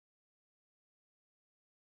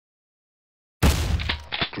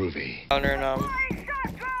groovy.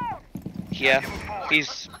 Yeah,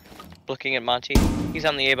 he's looking at Monty. He's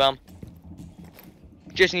on the A-bomb.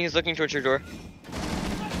 Jason, he's looking towards your door.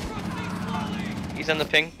 He's on the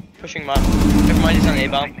ping, pushing Monty. Never mind, he's on the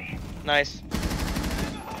A-bomb. Nice.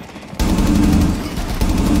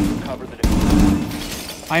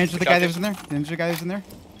 I injured the guy that was in there. I injured the guy that was in there.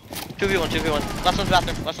 2v1, 2v1. Last one's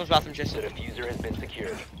bathroom. Last one's bathroom, Jason. The diffuser has been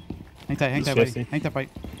secured. Hang tight, buddy. Hang tight, buddy.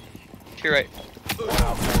 To your right.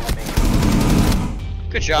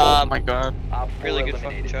 Good job. Oh my god. Really good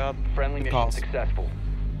fucking job. Friendly mission successful.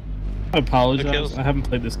 I apologize. I haven't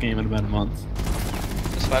played this game in about a month.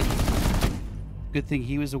 It's fun. Good thing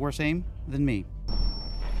he was a worse aim than me.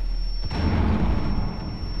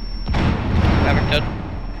 Maverick dead.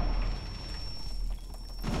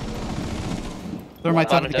 Throw my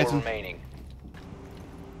top of the kitchen.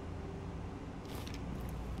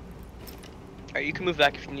 Alright, you can move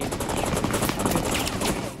back if you need.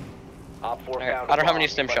 Right, I don't have any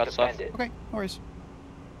stim shots left. Okay, no worries.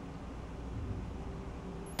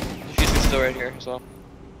 The fuser's still right here as well.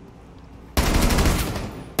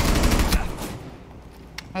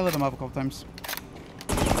 I lit him up a couple times.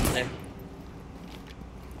 Yeah.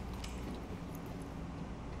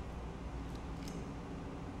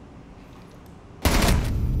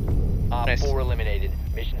 Nice. 4 eliminated.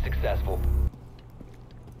 Mission successful.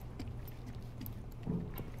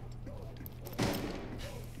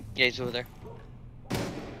 Yeah, he's over there.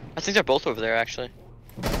 I think they're both over there, actually.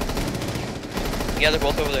 Yeah, they're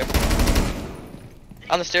both over there.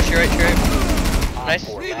 On the stairs, to your right, to your right. Nice.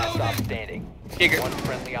 Last standing. Giger. 1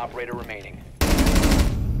 friendly operator remaining.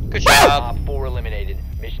 Good job. 4 eliminated.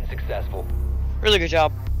 Mission successful. Really good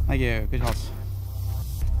job. Thank you. Good house.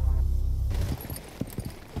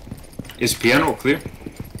 Is piano clear?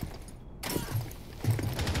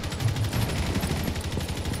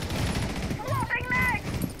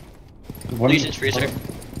 Legion's freezer.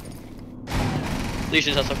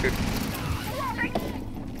 Legion's also free.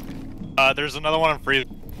 There's another one on freezer.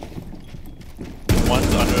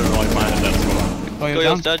 One's under like mine and that's one.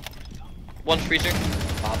 Goyo's dead. One's freezer.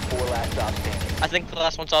 4 last stop standing. I think the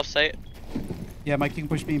last one's off site. Yeah, Mike, you can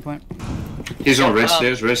push beam plant. He's on red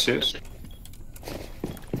stairs, red stairs.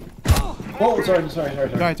 Oh, sorry. Sorry.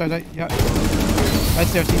 Yeah. Right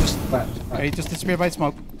stairs, he just... Okay, he just disappeared by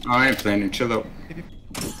smoke. I ain't playing, chill out.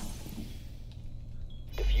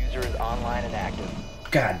 Diffuser is online and active.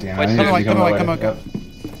 God damn Wait, it. Come on.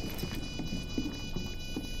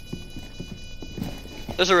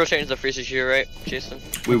 There's a rotation to the freezer here, right, Jason?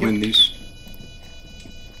 We win these.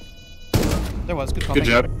 There was. Good call. Good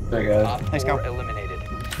job. Very good. Nice go. Eliminated.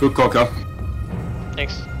 Good call, Cal.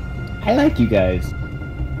 Thanks. I like you guys.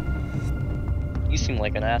 You seem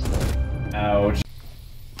like an asshole. Ouch.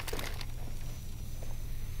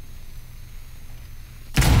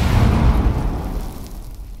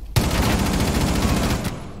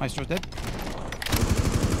 Maestro's dead.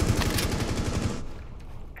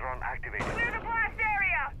 Drone activated. Clear the blast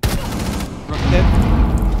area! Rook dead.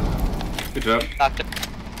 Good job. Doctor.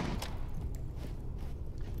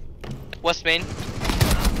 West main.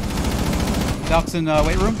 Doc's in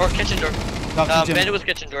weight room. Or kitchen door. Doc's in gym. Bandit was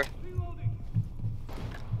kitchen door.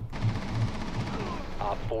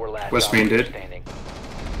 4 last West main dead. standing.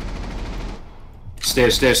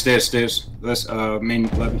 Stairs. Let's main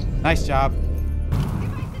lobby. Nice job.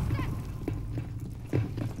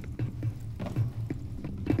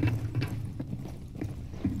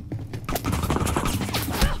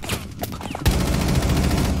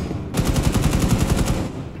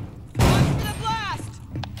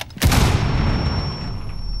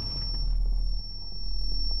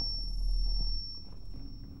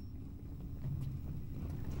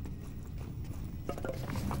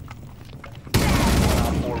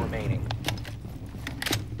 Remaining.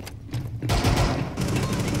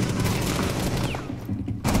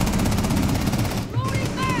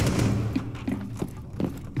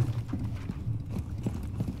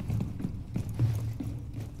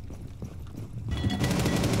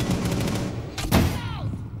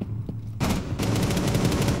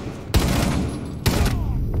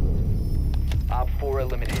 Op 4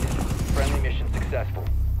 eliminated. Friendly mission successful.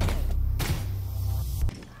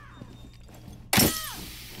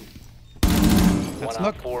 Let's 1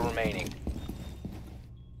 look. Op 4 remaining.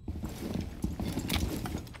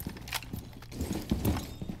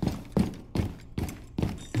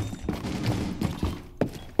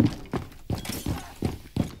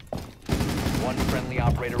 One friendly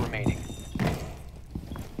operator remaining.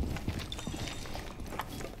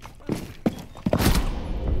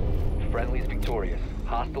 Friendly's victorious.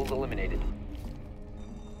 Hostiles eliminated.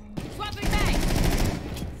 Swapping mag!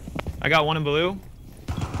 I got one in blue.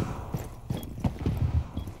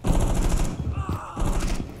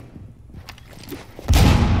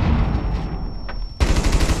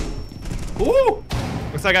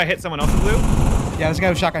 I gotta hit someone else with blue. Yeah, there's a guy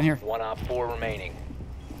with shotgun here. 1 op 4 remaining.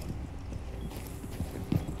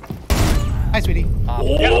 Hi, sweetie. Op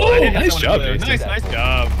Yeah, Oh, I did hit nice someone job, with blue. Jason. Nice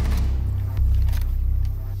job.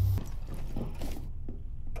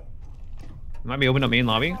 Might be open up main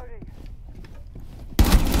lobby.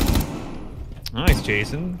 Nice,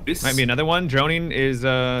 Jason. This- Might be another one. Droning is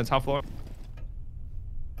top floor.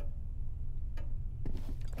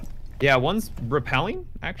 Yeah, one's repelling,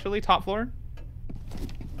 actually, top floor.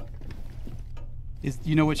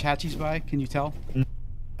 You know which hatch he's by? Can you tell?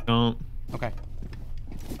 No. Okay.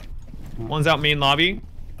 One's out main lobby.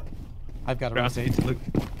 I've got a rotate.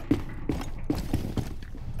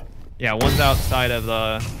 Yeah, one's outside of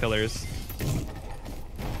the pillars.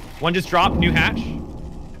 One just dropped, new hatch.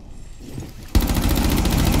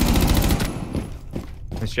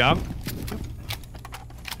 Nice job.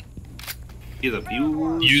 He's a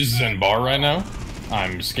few. Fuse is in bar right now.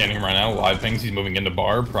 I'm scanning him right now. Live things. He's moving into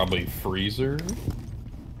bar. Probably freezer.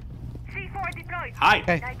 C4 deployed. Hi.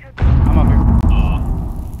 Okay, Nitro. I'm up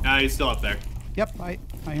here. Nah, he's still up there. Yep, I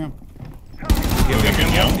hear him. Moving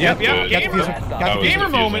in, Yep. Good. Got Gamer. diffuser. That Got was diffuser. Gamer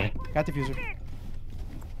diffusing. moment. Got diffuser.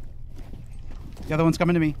 The other one's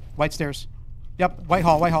coming to me. White stairs. Yep, white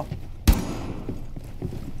hall, white hall.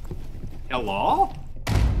 Hello?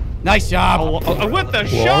 Nice job. With the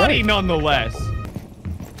shoddy, nonetheless.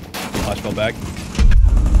 Flashball back.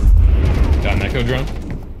 Got an echo drone.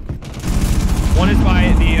 One is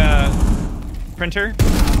by the printer.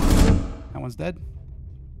 That one's dead.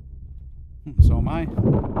 So am I.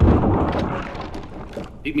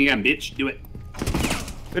 Beat me again, bitch. Do it.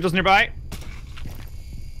 Vigil's nearby.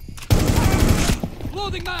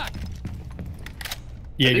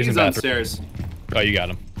 Yeah, I think he's in he's bathroom. downstairs. Oh, you got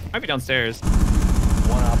him. Might be downstairs.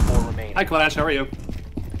 1 op 4 remaining. Hi, Clash. How are you?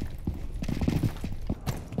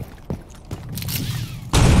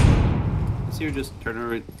 So you're just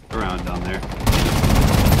turning around down there.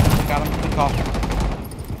 Got him. Good call.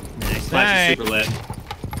 Clash Nice. is super lit.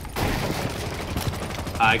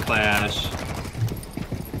 Hi, Clash.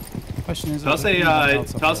 Question is, Toss there's a, anyone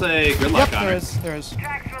else up toss there? a gridlock Yep, on there her. is. There is.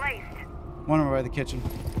 Tracks released. One over by the kitchen.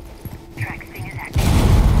 Track thing is active.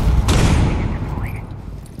 Thing is deployed.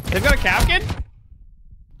 They've got a Capkin?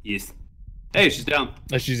 Yes. Hey, she's down.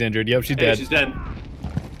 Oh, she's injured. Yep, she's Hey, dead. she's dead.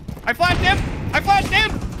 I flashed him! I flashed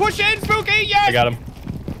him! Push in, Spooky! Yes! I got him.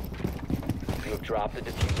 You have dropped the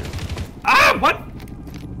diffuser. Ah, what?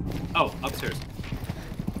 Oh, upstairs.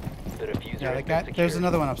 The diffuser Yeah, has that guy. been There's secured.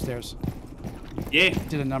 another one upstairs. Yeah.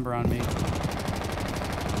 Did a number on me. It's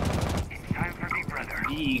time for me, brother.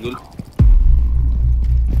 Eagle.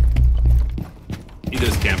 He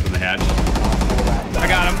just camped in the hatch. I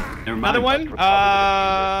got him. Never mind. Another one?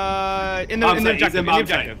 In the Outside, he's objective. in In the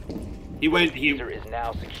outside. objective. He went. Diffuser is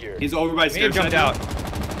now secured. He's over by May have stairs. jumped right out.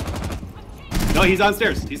 now. No, he's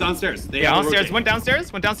downstairs. He's downstairs. They Yeah, have to downstairs. rotate. Went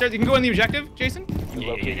downstairs. Went downstairs. You can go in the objective, Jason. You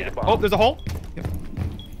located a bomb. Oh, there's a hole.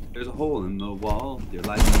 There's a hole in the wall. You're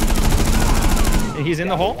like. He's in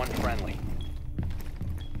the Down to hole. One friendly.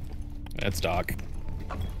 That's Doc.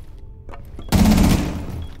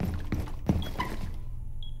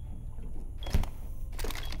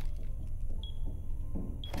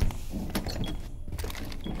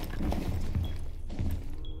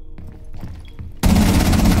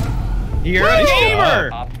 You're a gamer!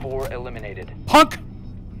 Op 4 eliminated. Punk!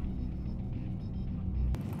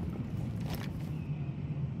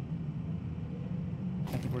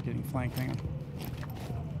 I think we're getting flanked. Hang on.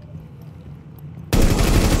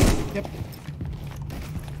 Yep.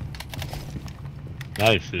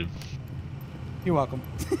 Nice, dude. You're welcome.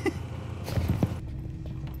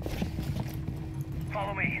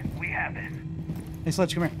 Follow me. We have this. Hey,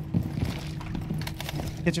 Sledge, come here.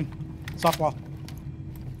 Kitchen. Soft wall.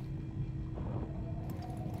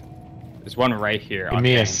 There's one right here. Give on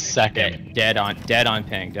me a ping. second. Dead on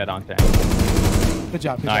ping. Dead on ping. Good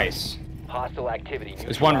job. Good Nice. Hostile activity.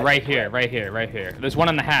 There's one right here. Right here. There's one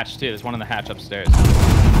on the hatch too. There's one on the hatch upstairs.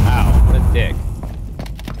 Wow, what a dick.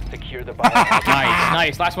 Secure the bomb.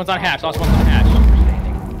 Nice. Last one's on hatch. Last one's on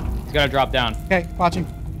hatch. He's gotta drop down. job. Okay, watching.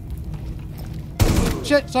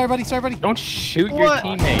 Shit. Sorry, buddy. Sorry, buddy. Don't shoot your What?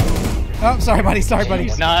 teammate. Oh, sorry, buddy. Sorry, buddy.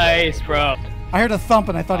 Nice, bro. I heard a thump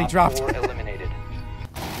and I thought he Op dropped. 4 eliminated.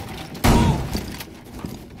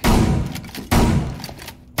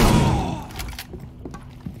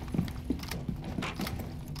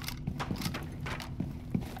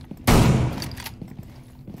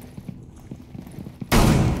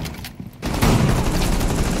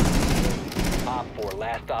 Op 4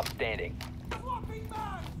 last stop standing.